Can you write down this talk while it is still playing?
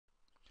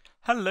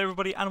Hello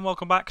everybody and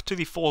welcome back to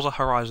the Forza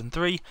Horizon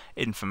 3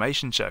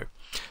 information show.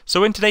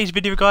 So in today's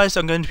video guys,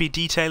 I'm going to be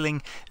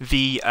detailing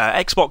the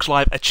Xbox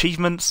Live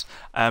achievements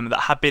that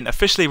have been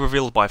officially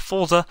revealed by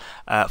Forza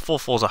for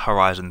Forza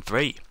Horizon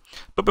 3.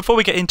 But before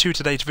we get into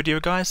today's video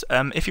guys,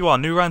 if you are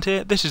new around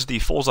here, this is the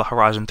Forza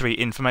Horizon 3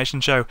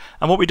 information show,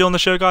 and what we do on the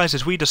show guys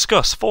is we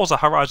discuss Forza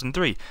Horizon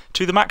 3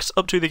 to the max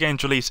up to the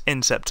game's release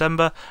in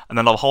September, and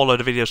then I'll have a whole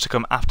load of videos to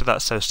come after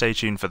that, so stay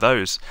tuned for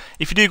those.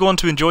 If you do go on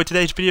to enjoy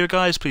today's video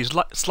guys, please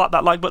slap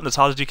that like button as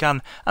hard as you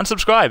can, and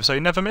subscribe so you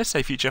never miss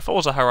a future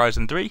Forza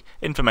Horizon 3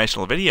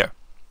 informational video.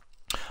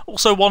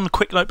 Also, one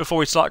quick note before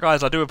we start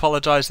guys, I do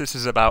apologise, this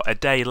is about a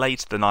day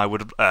late than I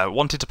would have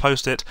wanted to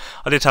post it.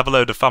 I did have a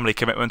load of family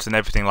commitments and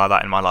everything like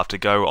that in my life to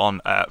go on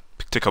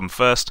to come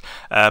first,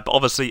 but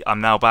obviously I'm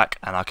now back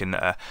and I can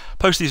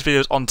post these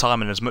videos on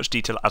time in as much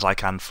detail as I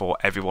can for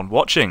everyone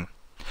watching.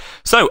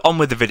 So, on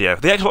with the video.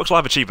 The Xbox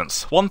Live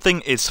achievements. One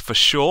thing is for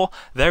sure,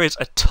 there is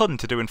a ton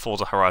to do in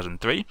Forza Horizon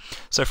 3.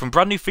 So from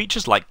brand new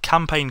features like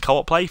campaign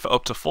co-op play for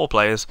up to 4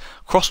 players,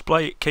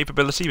 cross-play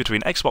capability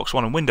between Xbox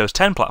One and Windows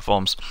 10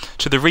 platforms,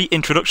 to the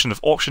reintroduction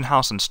of auction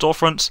house and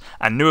storefronts,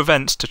 and new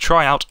events to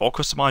try out or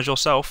customise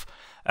yourself,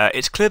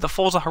 it's clear that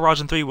Forza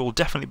Horizon 3 will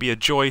definitely be a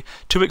joy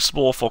to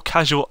explore for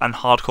casual and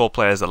hardcore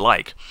players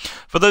alike.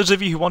 For those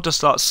of you who want to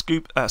start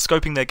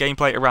scoping their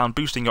gameplay around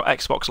boosting your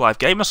Xbox Live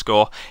gamer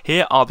score,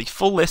 here are the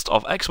full list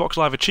of Xbox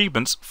Live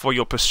achievements for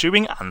your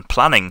pursuing and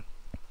planning.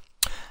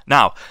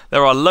 Now,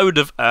 there are a load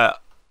of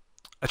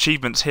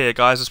achievements here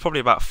guys, there's probably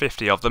about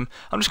 50 of them.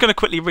 I'm just going to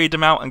quickly read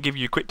them out and give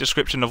you a quick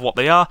description of what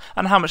they are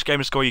and how much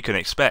gamer score you can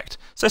expect.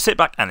 So sit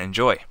back and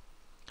enjoy.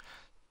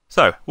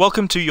 So,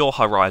 welcome to your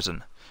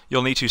Horizon.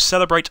 You'll need to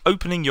celebrate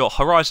opening your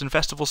Horizon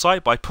Festival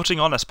site by putting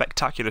on a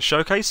spectacular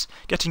showcase,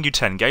 getting you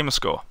 10 gamer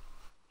score.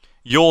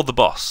 You're the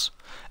boss.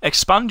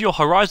 Expand your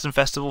Horizon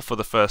Festival for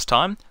the first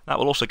time, that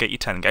will also get you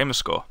 10 gamer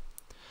score.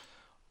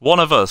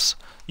 One of us.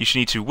 You should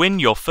need to win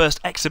your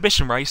first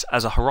exhibition race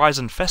as a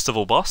Horizon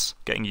Festival boss,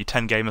 getting you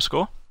 10 gamer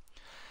score.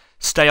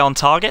 Stay on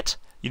target.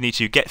 You need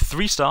to get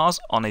 3 stars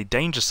on a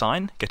danger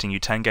sign, getting you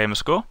 10 gamer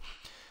score.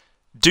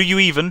 Do you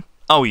even?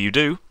 Oh, you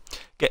do.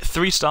 Get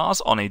 3 stars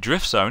on a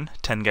drift zone,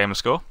 10 gamer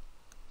score.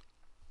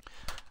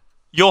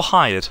 You're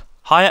hired.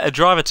 Hire a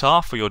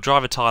drivatar for your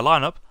drivatar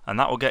lineup, and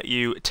that will get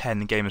you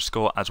 10 gamer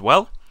score as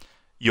well.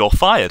 You're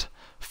fired.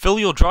 Fill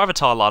your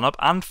drivatar lineup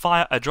and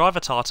fire a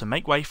drivatar to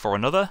make way for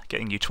another,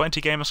 getting you 20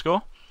 gamer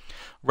score.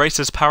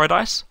 Racers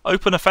Paradise.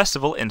 Open a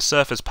festival in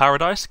Surfers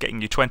Paradise,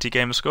 getting you 20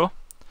 gamer score.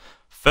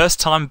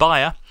 First time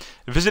buyer.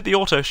 Visit the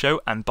auto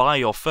show and buy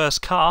your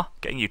first car,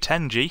 getting you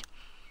 10G.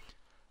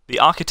 The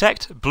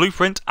Architect.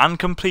 Blueprint and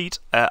complete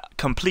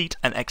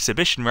an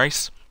exhibition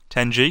race,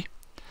 10G.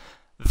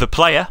 The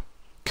Player.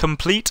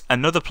 Complete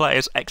another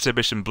player's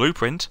exhibition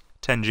blueprint,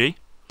 10G.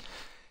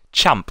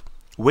 Champ.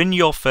 Win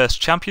your first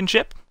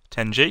championship,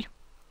 10G.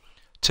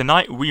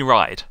 Tonight we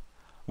ride.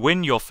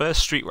 Win your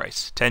first street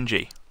race,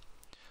 10G.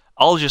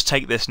 I'll just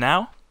take this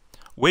now.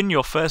 Win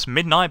your first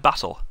midnight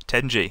battle,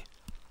 10G.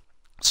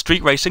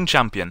 Street racing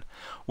champion.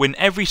 Win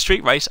every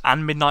street race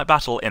and midnight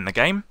battle in the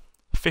game,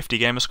 50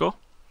 gamer score.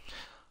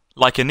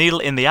 Like a needle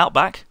in the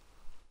outback.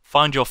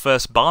 Find your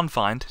first barn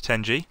find,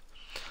 10G.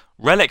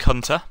 Relic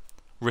hunter.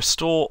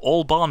 Restore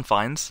all barn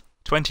finds,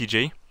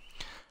 20G.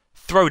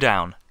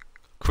 Throwdown.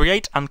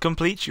 Create and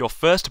complete your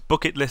first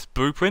bucket list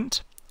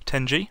blueprint,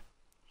 10G.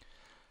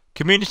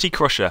 Community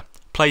Crusher.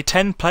 Play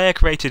 10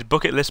 player-created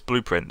bucket list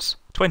blueprints,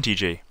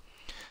 20G.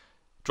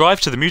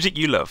 Drive to the music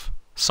you love.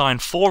 Sign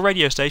 4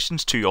 radio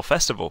stations to your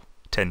festival,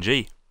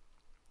 10G.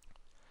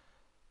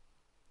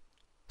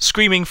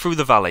 Screaming Through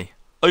the Valley.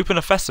 Open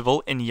a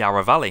festival in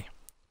Yarra Valley,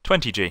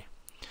 20G.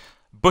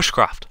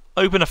 Bushcraft.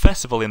 Open a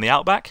festival in the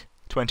Outback,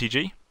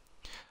 20G.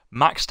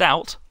 Maxed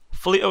out,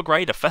 fully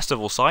upgrade a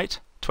festival site,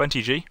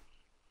 20G.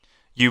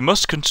 You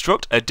must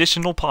construct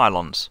additional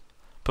pylons.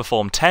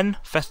 Perform 10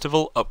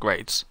 festival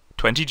upgrades,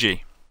 20G.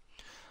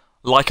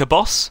 Like a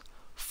boss,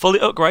 fully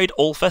upgrade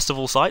all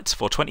festival sites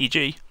for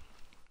 20G.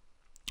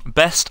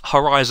 Best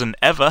Horizon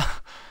ever.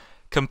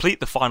 Complete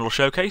the final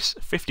showcase,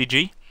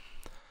 50G.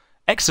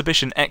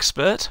 Exhibition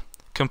expert.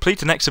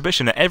 Complete an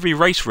exhibition at every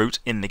race route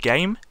in the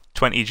game,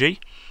 20G.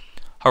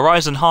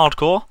 Horizon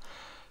hardcore.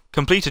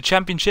 Complete a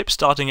championship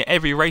starting at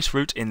every race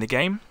route in the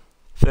game,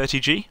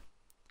 30G.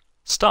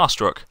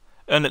 Starstruck.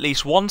 Earn at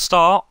least 1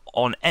 star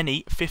on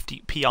any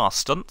 50 PR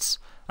stunts,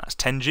 that's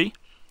 10G.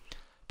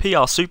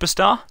 PR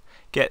Superstar.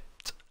 Get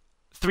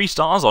 3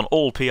 stars on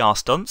all PR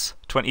stunts,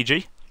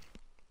 20G.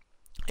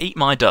 Eat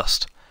My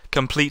Dust.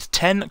 Complete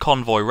 10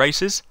 convoy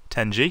races,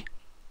 10G.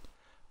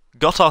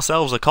 Got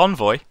ourselves a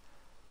convoy.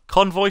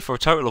 Convoy for a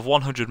total of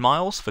 100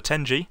 miles for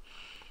 10G.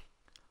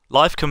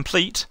 Life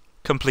Complete.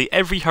 Complete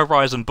every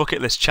Horizon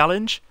bucket list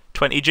challenge,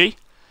 20G.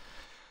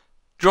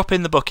 Drop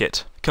in the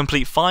bucket.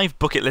 Complete 5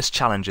 bucket list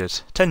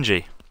challenges,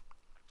 10G.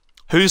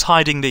 Who's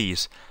hiding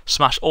these?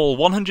 Smash all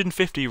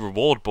 150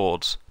 reward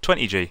boards,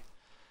 20G.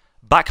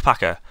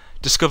 Backpacker.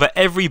 Discover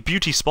every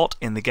beauty spot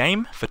in the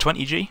game for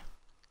 20G.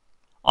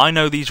 I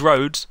know these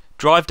roads.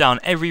 Drive down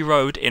every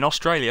road in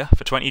Australia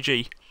for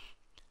 20G.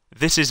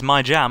 This is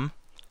my jam.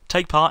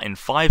 Take part in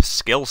 5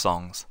 skill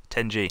songs,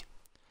 10G.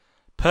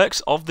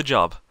 Perks of the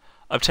job.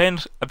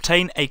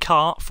 Obtain a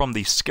car from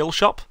the skill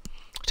shop,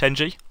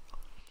 10G.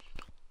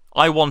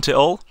 I want it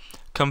all.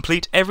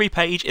 Complete every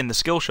page in the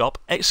skill shop,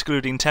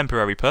 excluding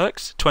temporary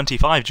perks,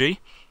 25G.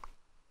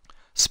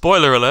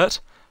 Spoiler alert,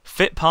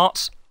 fit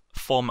parts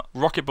from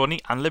Rocket Bunny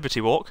and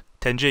Liberty Walk,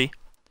 10G.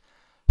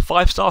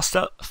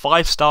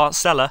 5-star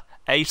seller,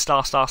 A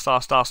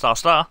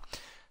star.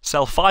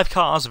 Sell 5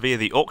 cars via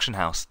the auction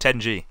house,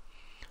 10G.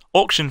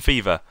 Auction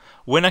fever,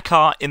 win a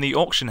car in the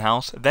auction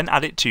house, then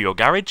add it to your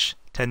garage,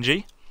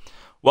 10G.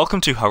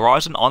 Welcome to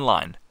Horizon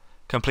Online.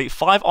 Complete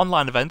 5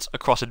 online events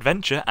across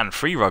adventure and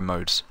free roam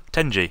modes,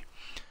 10G.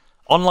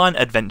 Online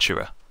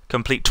adventurer.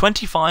 Complete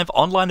 25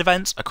 online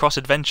events across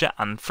adventure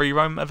and free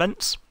roam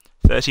events,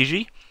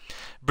 30G.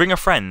 Bring a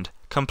friend.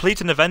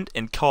 Complete an event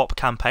in co-op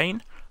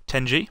campaign,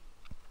 10G.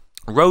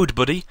 Road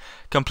buddy.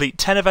 Complete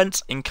 10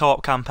 events in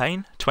co-op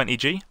campaign,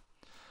 20G.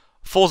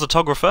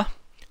 Forzatographer.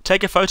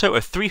 Take a photo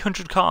of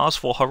 300 cars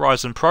for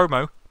Horizon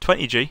promo,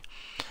 20G.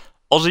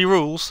 Aussie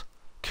rules.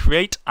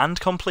 Create and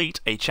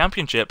complete a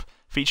championship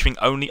featuring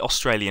only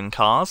Australian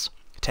cars,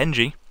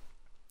 10G.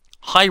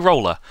 High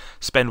roller.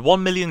 Spend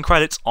 1 million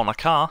credits on a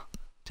car,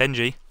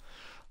 10G.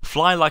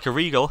 Fly like a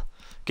Regal.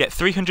 Get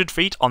 300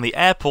 feet on the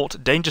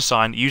airport danger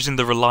sign using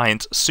the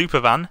Reliant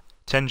Supervan,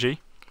 10G.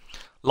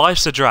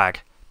 Life's a drag.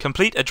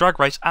 Complete a drag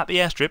race at the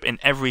airstrip in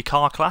every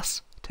car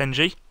class,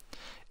 10G.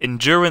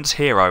 Endurance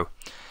hero.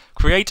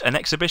 Create an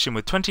exhibition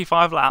with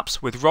 25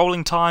 laps with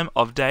rolling time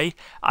of day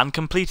and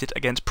complete it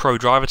against pro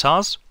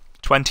drivatars,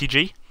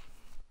 20G.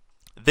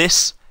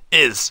 This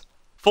is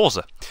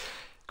Forza.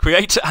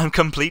 Create and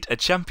complete a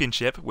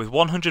championship with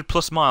 100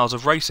 plus miles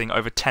of racing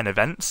over 10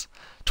 events,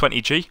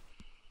 20G.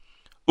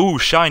 Ooh,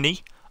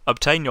 shiny.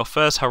 Obtain your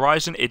first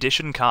Horizon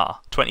Edition car,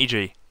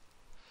 20G.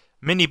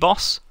 Mini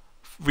boss,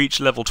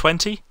 reach level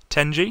 20,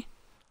 10G.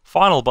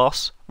 Final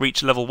boss,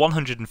 reach level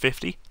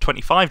 150,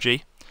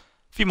 25G.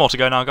 Few more to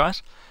go now,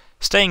 guys.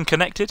 Staying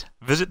connected,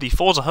 visit the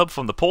Forza Hub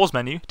from the pause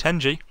menu,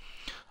 10G.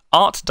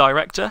 Art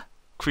director,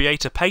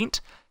 create a paint,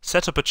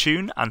 set up a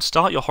tune, and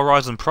start your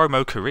Horizon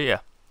promo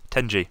career,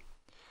 10G.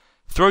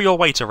 Throw your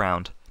weight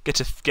around. Get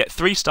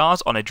 3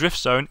 stars on a drift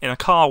zone in a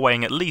car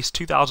weighing at least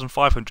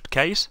 2,500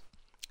 Ks,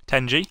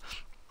 10G.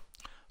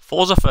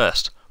 Forza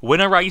first.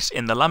 Win a race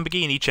in the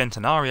Lamborghini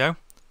Centenario,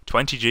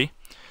 20G.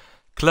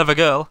 Clever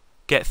girl.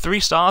 Get 3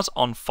 stars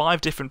on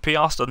 5 different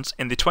PR stunts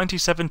in the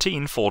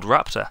 2017 Ford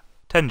Raptor,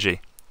 10G.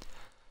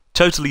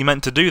 Totally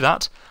meant to do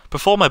that.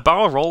 Perform a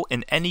barrel roll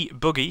in any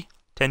buggy,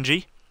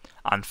 10G.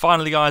 And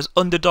finally, guys,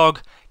 Underdog.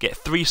 Get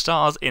 3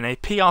 stars in a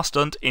PR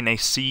stunt in a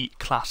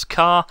C-Class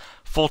car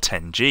for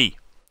 10G.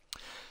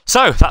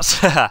 So, that's...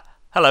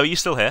 Hello, are you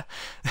still here?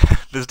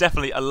 There's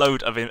definitely a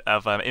load of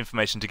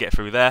information to get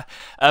through there.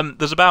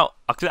 There's about...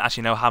 I didn't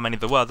actually know how many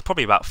there were. There's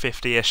probably about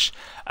 50-ish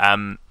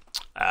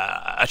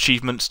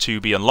achievements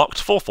to be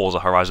unlocked for Forza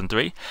Horizon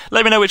 3.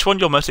 Let me know which one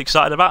you're most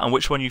excited about and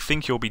which one you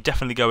think you'll be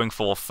definitely going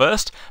for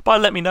first,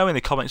 but let me know in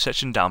the comment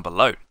section down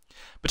below.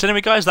 But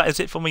anyway, guys, that is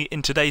it for me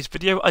in today's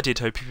video. I did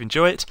hope you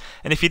enjoyed it,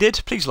 and if you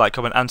did, please like,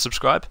 comment and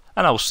subscribe,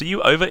 and I will see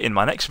you over in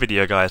my next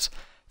video, guys.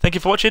 Thank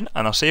you for watching,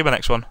 and I'll see you in my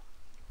next one.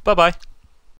 Bye bye.